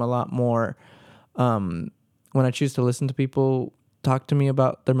I am a lot more, when I choose to listen to people talk to me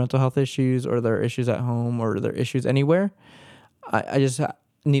about their mental health issues or their issues at home or their issues anywhere, I just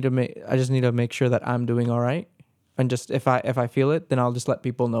need to make sure that I'm doing all right. And just if I feel it, then I'll just let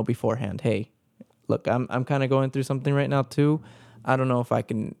people know beforehand. Hey, look, I'm kind of going through something right now too. I don't know if I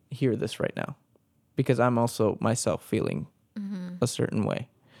can hear this right now, because I'm also myself feeling a certain way.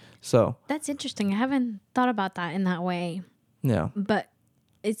 So That's interesting. I haven't thought about that in that way. yeah, But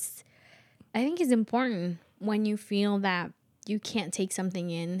I think it's important when you feel that you can't take something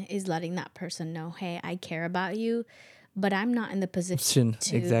in, is letting that person know, hey, I care about you, but I'm not in the position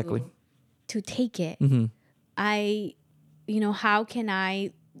to exactly. to take it. How can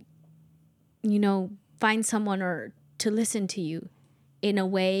I, find someone or to listen to you in a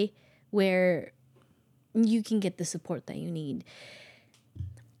way where you can get the support that you need.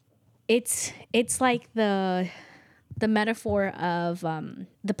 It's like the metaphor of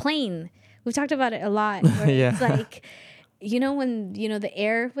the plane. We've talked about it a lot. Where Yeah. It's like, when the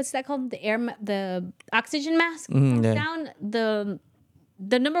air, what's that called? The oxygen mask comes yeah. down.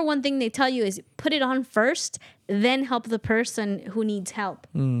 The number one thing they tell you is put it on first, then help the person who needs help.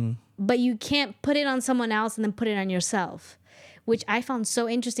 But you can't put it on someone else and then put it on yourself, which I found so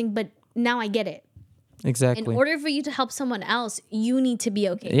interesting. But now I get it. Exactly. In order for you to help someone else, you need to be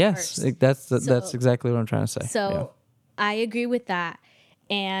okay Yes, first. that's exactly what I'm trying to say. So I agree with that.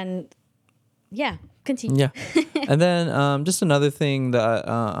 And continue. Yeah. And then just another thing that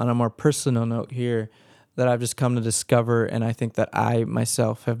on a more personal note here that I've just come to discover, and I think that I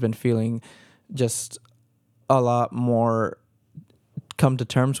myself have been feeling just a lot more come to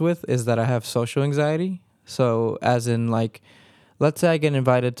terms with, is that I have social anxiety. So as in, like, let's say I get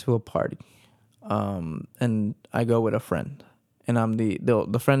invited to a party, and I go with a friend, and I'm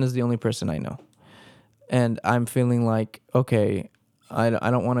the friend is the only person I know, and I'm feeling like, okay, I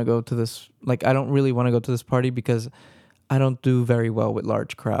don't want to go to this, like, I don't really want to go to this party because I don't do very well with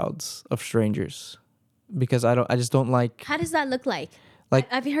large crowds of strangers, because I just don't like. How does that look like? Like,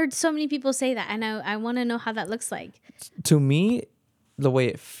 I've heard so many people say that, and I want to know how that looks like. to me, the way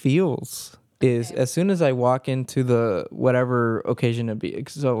it feels is as soon as I walk into the whatever occasion it be.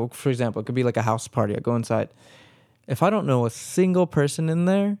 So, for example, it could be like a house party. I go inside. If I don't know a single person in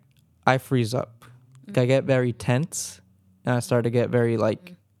there, I freeze up. Like, I get very tense, and I start to get very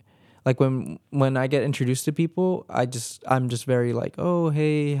like when I get introduced to people, I'm just very like, oh,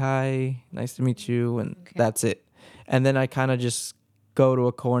 hey, hi, nice to meet you, and that's it. And then I kind of just go to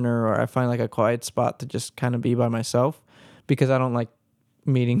a corner, or I find like a quiet spot to just kind of be by myself, because I don't like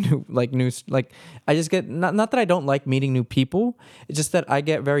meeting I just get, not that I don't like meeting new people, it's just that I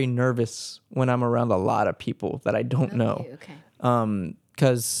get very nervous when I'm around a lot of people that I don't know. Okay.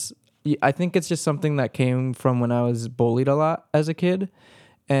 Because I think it's just something that came from when I was bullied a lot as a kid,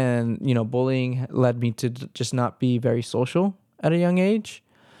 and bullying led me to just not be very social at a young age.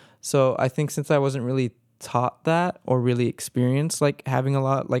 So I think since I wasn't really taught that or really experienced like having a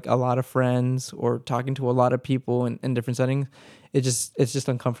lot of friends or talking to a lot of people in different settings, it's just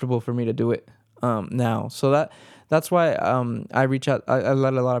uncomfortable for me to do it now. So that's why I reach out. I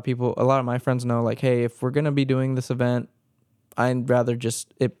let a lot of my friends know, like, hey, if we're gonna be doing this event, I'd rather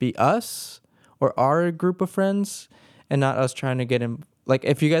just it be us or our group of friends, and not us trying to get in. Like,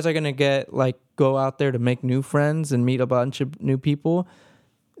 if you guys are gonna go out there to make new friends and meet a bunch of new people,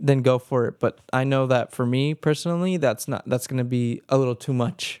 then go for it. But I know that for me personally, that's gonna be a little too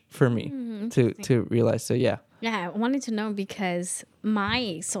much for me to realize. So yeah. Yeah, I wanted to know because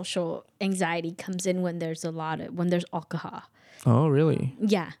my social anxiety comes in when there's alcohol. Oh, really?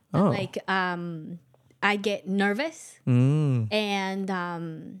 Yeah. Oh. Like I get nervous and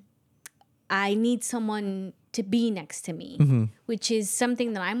I need someone to be next to me, which is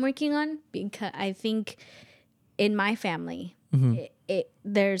something that I'm working on, because I think in my family,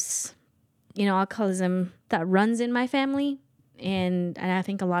 there's, alcoholism that runs in my family. And I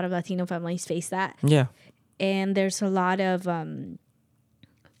think a lot of Latino families face that. Yeah. And there's a lot of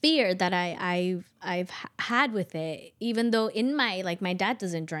fear that I've had with it, even though my dad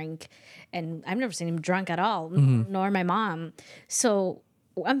doesn't drink, and I've never seen him drunk at all, nor my mom. So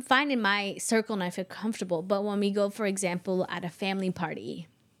I'm fine in my circle and I feel comfortable. But when we go, for example, at a family party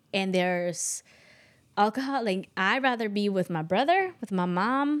and there's alcohol, like, I'd rather be with my brother, with my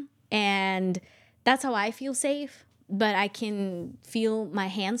mom, and that's how I feel safe. But I can feel my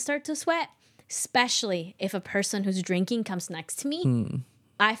hands start to sweat, especially if a person who's drinking comes next to me.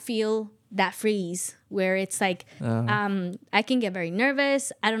 I feel that freeze where it's like, I can get very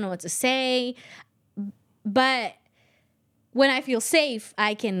nervous. I don't know what to say. But when I feel safe,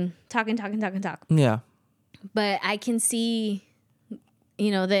 I can talk and talk and talk and talk. Yeah. But I can see,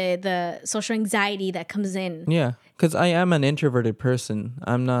 the social anxiety that comes in. Yeah, because I am an introverted person.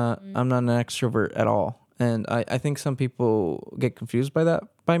 I'm not an extrovert at all. And I think some people get confused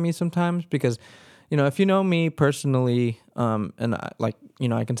by me sometimes because, if you know me personally, and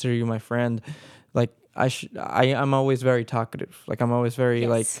I consider you my friend, like I'm always very talkative. Like I'm always very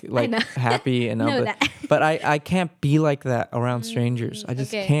Yes, like happy and know all that. but I can't be like that around strangers. I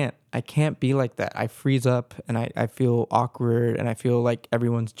just okay. can't. I can't be like that. I freeze up and I feel awkward and I feel like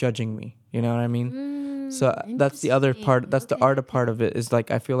everyone's judging me. You know what I mean? So that's the other part. That's the art part of it is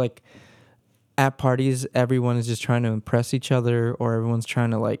like I feel like at parties everyone is just trying to impress each other or everyone's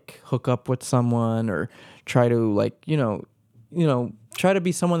trying to like hook up with someone or try to like try to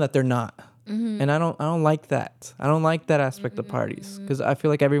be someone that they're not. And I don't like that. I don't like that aspect of parties because I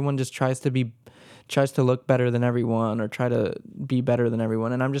feel like everyone just tries to look better than everyone or try to be better than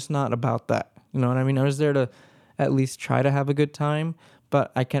everyone, and I'm just not about that. You know what I mean? I was there to at least try to have a good time,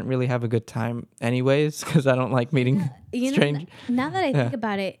 but I can't really have a good time anyways because I don't like meeting strangers. Now that I think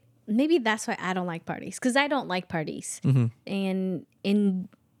about it, maybe that's why I don't like parties, because I don't like parties. And in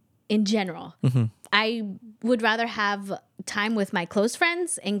general, I would rather have time with my close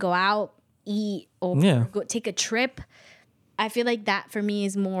friends and go out, eat, or go take a trip. I feel like that for me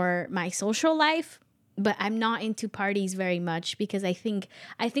is more my social life, but I'm not into parties very much because I think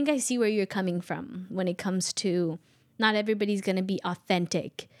I see where you're coming from when it comes to not everybody's going to be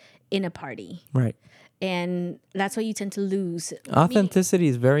authentic in a party. Right. And that's what you tend to lose. Authenticity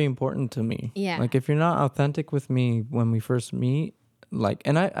is very important to me. Yeah. Like if you're not authentic with me when we first meet, like,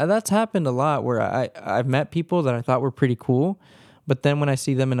 and I that's happened a lot where I've met people that I thought were pretty cool, but then when I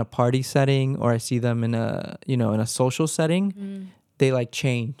see them in a party setting or I see them in a in a social setting, they like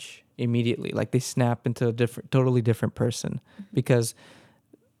change immediately. Like they snap into a totally different person because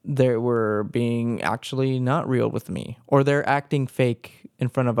they were being actually not real with me or they're acting fake in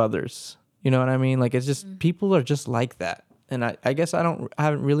front of others. You know what I mean? Like it's just people are just like that, and I guess I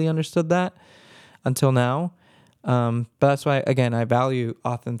haven't really understood that until now. But that's why again I value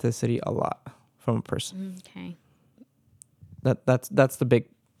authenticity a lot from a person. Okay. That's the big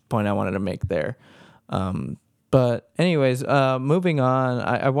point I wanted to make there. But anyways, moving on,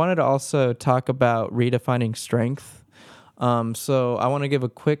 I wanted to also talk about redefining strength. So I want to give a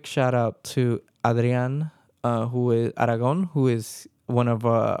quick shout out to Adrian, who is Aragon, who is one of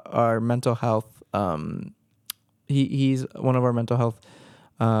our mental health. He's one of our mental health.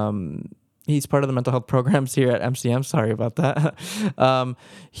 He's part of the mental health programs here at MCM. Sorry about that.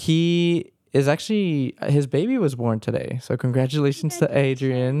 He is actually, his baby was born today. So congratulations to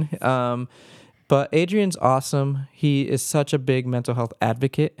Adrian. But Adrian's awesome. He is such a big mental health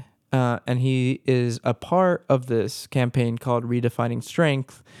advocate. And he is a part of this campaign called Redefining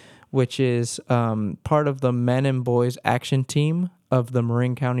Strength, which is part of the Men and Boys Action Team of the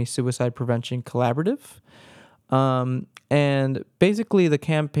Marin County Suicide Prevention Collaborative. And basically the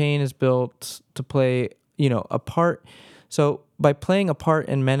campaign is built to play, a part. So by playing a part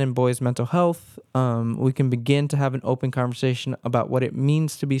in men and boys' mental health, we can begin to have an open conversation about what it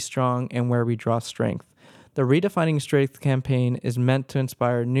means to be strong and where we draw strength. The Redefining Strength campaign is meant to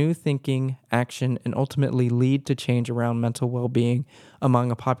inspire new thinking, action, and ultimately lead to change around mental well-being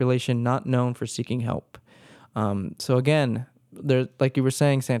among a population not known for seeking help. So again, there, like you were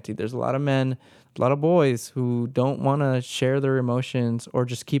saying, Santi, there's a lot of men, a lot of boys who don't want to share their emotions or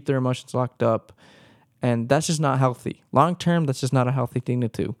just keep their emotions locked up. And that's just not healthy. Long term, that's just not a healthy thing to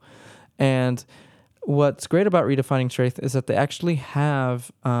do. And what's great about Redefining Strength is that they actually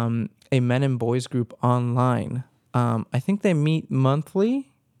have a men and boys group online. I think they meet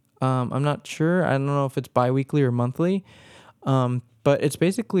monthly. I'm not sure. I don't know if it's bi-weekly or monthly. But it's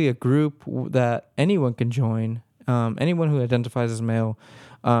basically a group that anyone can join. Anyone who identifies as male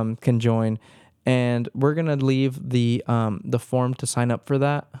can join. And we're going to leave the form to sign up for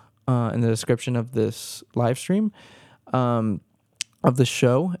that in the description of this live stream of the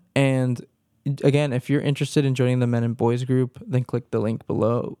show. And again, if you're interested in joining the men and boys group, then click the link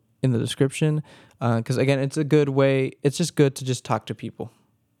below in the description. Because again, it's a good way. It's just good to just talk to people.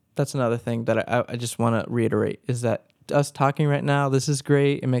 That's another thing that I just want to reiterate is that us talking right now, this is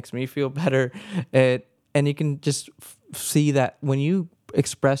great. It makes me feel better. And you can just see that when you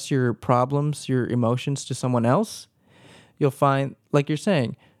express your problems, your emotions to someone else, you'll find, like you're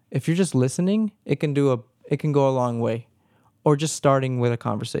saying, if you're just listening, it can go a long way. Or just starting with a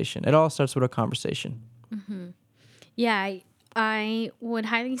conversation. It all starts with a conversation. Mm-hmm. Yeah, I would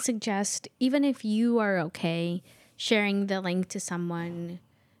highly suggest, even if you are okay, sharing the link to someone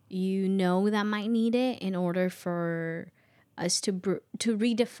you know that might need it in order for us to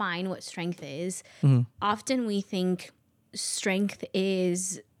redefine what strength is. Often we think strength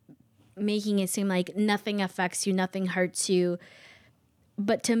is making it seem like nothing affects you, nothing hurts you.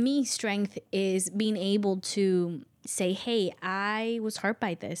 But to me, strength is being able to say, hey, I was hurt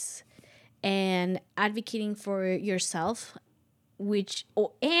by this, and advocating for yourself,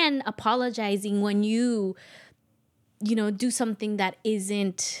 and apologizing when you do something that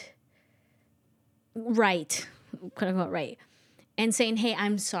isn't right, quote unquote right, and saying, hey,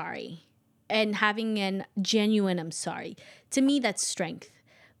 I'm sorry, and having a genuine I'm sorry. To me, that's strength.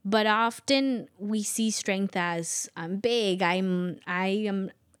 But often we see strength as I'm big, I'm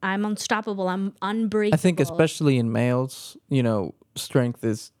unstoppable, I'm I think unbreakable. especially in males, strength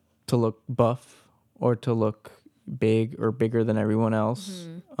is to look buff or to look big or bigger than everyone else,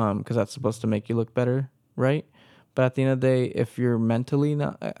 because that's supposed to make you look better, right? But at the end of the day, if you're mentally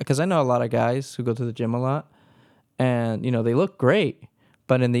not, because I know a lot of guys who go to the gym a lot, and they look great,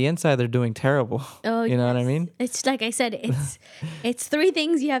 but in the inside they're doing terrible. Oh, You know what I yes. mean? It's like I said, it's three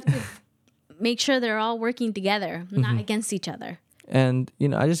things you have to make sure they're all working together, not against each other. And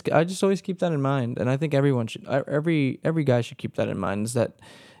I just always keep that in mind, and I think everyone should, every guy should keep that in mind. Is that,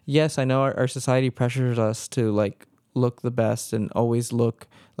 yes, I know our society pressures us to like look the best and always look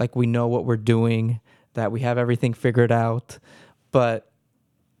like we know what we're doing, that we have everything figured out, but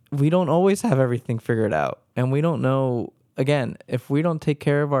we don't always have everything figured out, and we don't know. Again, if we don't take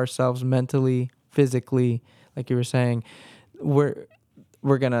care of ourselves mentally, physically, like you were saying, we're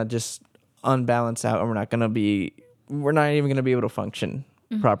gonna just unbalance out, and we're not even gonna be able to function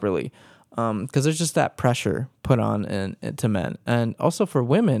properly, because there's just that pressure put on to men, and also for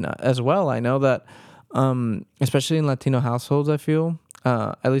women as well. I know that, especially in Latino households, I feel,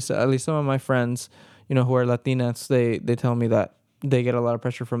 at least some of my friends, who are Latinas, they tell me that they get a lot of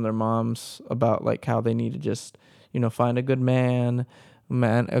pressure from their moms about like how they need to just find a good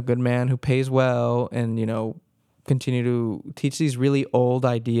a good man who pays well, and continue to teach these really old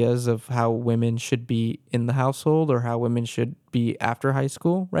ideas of how women should be in the household, or how women should be after high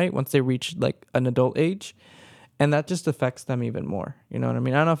school, right? Once they reach like an adult age. And that just affects them even more. You know what I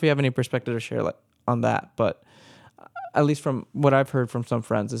mean? I don't know if you have any perspective to share like on that, but at least from what I've heard from some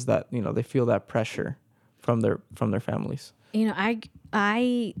friends is that, they feel that pressure from their families.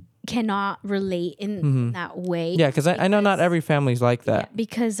 I cannot relate in that way. Yeah, because I know not every family's like Yeah, that.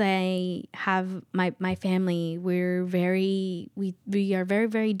 because I have my family. We are very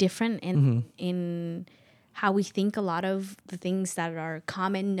very different in how we think. A lot of the things that are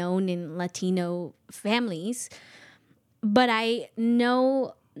common known in Latino families, but I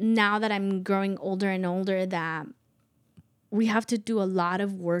know now that I'm growing older and older that we have to do a lot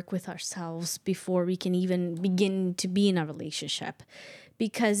of work with ourselves before we can even begin to be in a relationship.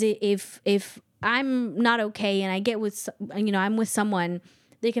 Because if I'm not okay and I get with I'm with someone,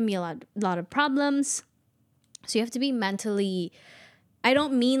 there can be a lot of problems. So you have to be mentally, I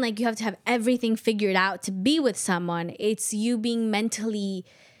don't mean like you have to have everything figured out to be with someone. It's you being mentally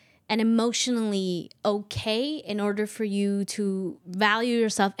and emotionally okay in order for you to value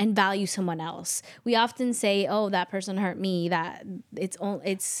yourself and value someone else. We often say, "Oh, that person hurt me." That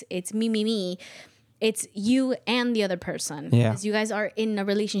it's me. It's you and the other person, Yeah. because you guys are in a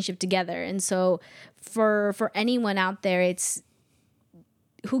relationship together. And so for anyone out there, it's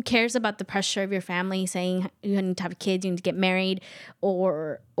who cares about the pressure of your family saying you need to have kids, you need to get married,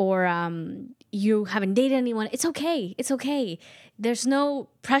 or you haven't dated anyone. It's okay. It's okay. There's no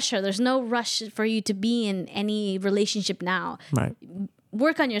pressure. There's no rush for you to be in any relationship now. Right.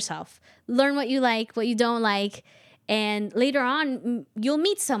 Work on yourself. Learn what you like, what you don't like, and later on you'll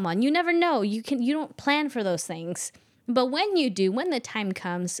meet someone. You never know. You don't plan for those things. But when you do, when the time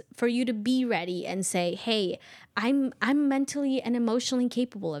comes for you to be ready and say, "Hey, I'm mentally and emotionally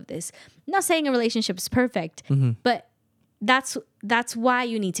capable of this." I'm not saying a relationship is perfect, but that's why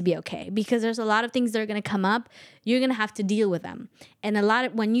you need to be okay, because there's a lot of things that are going to come up. You're going to have to deal with them. And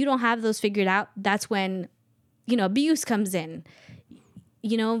when you don't have those figured out, that's when abuse comes in.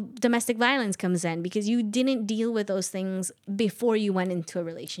 Domestic violence comes in because you didn't deal with those things before you went into a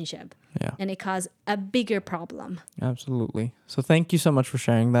relationship. Yeah. And it caused a bigger problem. Absolutely. So thank you so much for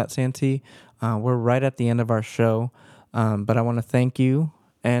sharing that, Santi. We're right at the end of our show, but I want to thank you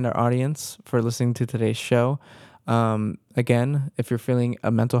and our audience for listening to today's show. Again, if you're feeling a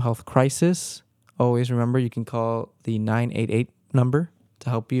mental health crisis, always remember you can call the 988 number to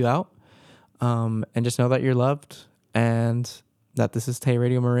help you out. And just know that you're loved, and that this is Tay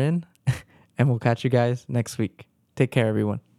Radio Marin, and we'll catch you guys next week. Take care, everyone.